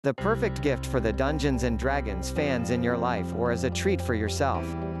The perfect gift for the Dungeons & Dragons fans in your life or as a treat for yourself.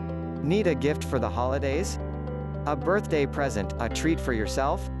 Need a gift for the holidays? A birthday present, a treat for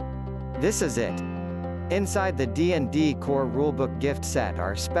yourself? This is it. Inside the D&D Core Rulebook gift set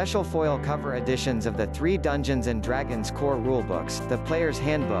are special foil cover editions of the 3 Dungeons & Dragons core rulebooks, the Players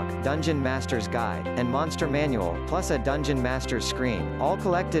Handbook, Dungeon Master's Guide, and Monster Manual, plus a Dungeon Master's Screen, all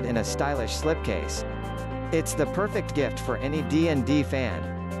collected in a stylish slipcase. It's the perfect gift for any D&D fan.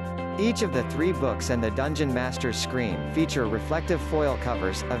 Each of the 3 books and the Dungeon Master's Screen feature reflective foil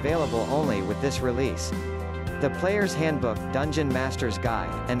covers, available only with this release. The Player's Handbook, Dungeon Master's Guide,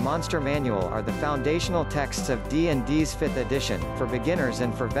 and Monster Manual are the foundational texts of D&D's 5th edition, for beginners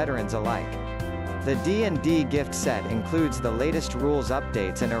and for veterans alike. The D&D Gift Set includes the latest rules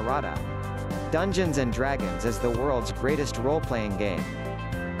updates and errata. Dungeons & Dragons is the world's greatest role-playing game.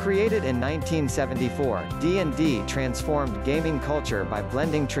 Created in 1974, D&D transformed gaming culture by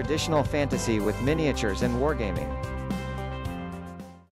blending traditional fantasy with miniatures and wargaming.